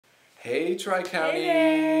Hey Tri-County!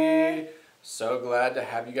 Hey there. So glad to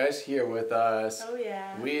have you guys here with us. Oh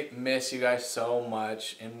yeah. We miss you guys so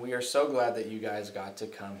much, and we are so glad that you guys got to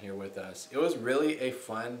come here with us. It was really a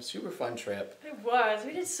fun, super fun trip. It was.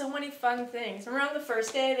 We did so many fun things. Remember on the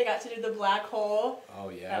first day they got to do the black hole? Oh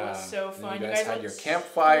yeah. That was so fun. And you guys had your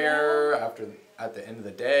campfire at the end of the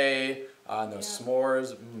day, and those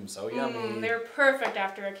s'mores, so yummy. They were perfect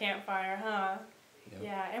after a campfire, huh? Yep.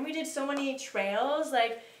 Yeah, and we did so many trails.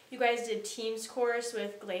 Like you guys did Teams course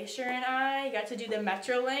with Glacier and I. You got to do the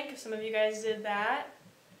Metro Link. Some of you guys did that.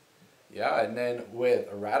 Yeah, and then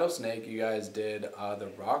with a Rattlesnake, you guys did the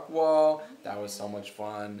rock wall. That was so much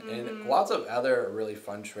fun. And lots of other really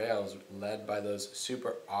fun trails led by those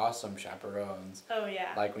super awesome chaperones. Oh, yeah.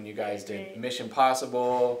 Like when you guys did Mission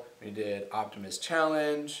Possible, when you did Optimus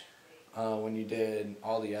Challenge, when you did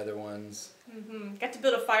all the other ones. Got to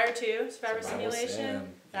build a fire too, Survivor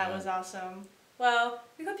Simulation. That was awesome. Well,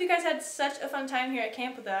 we hope you guys had such a fun time here at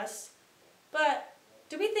camp with us. But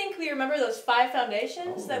do we think we remember those 5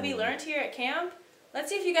 foundations that we learned here at camp? Let's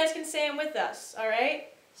see if you guys can say them with us, all right?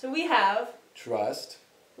 So we have trust,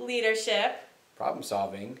 leadership, problem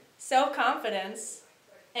solving, self-confidence,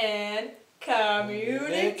 and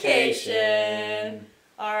communication.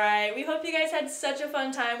 All right, we hope you guys had such a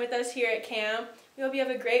fun time with us here at camp. We hope you have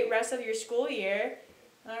a great rest of your school year.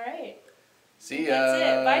 All right. See ya. That's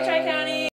it. Bye, Tri-County.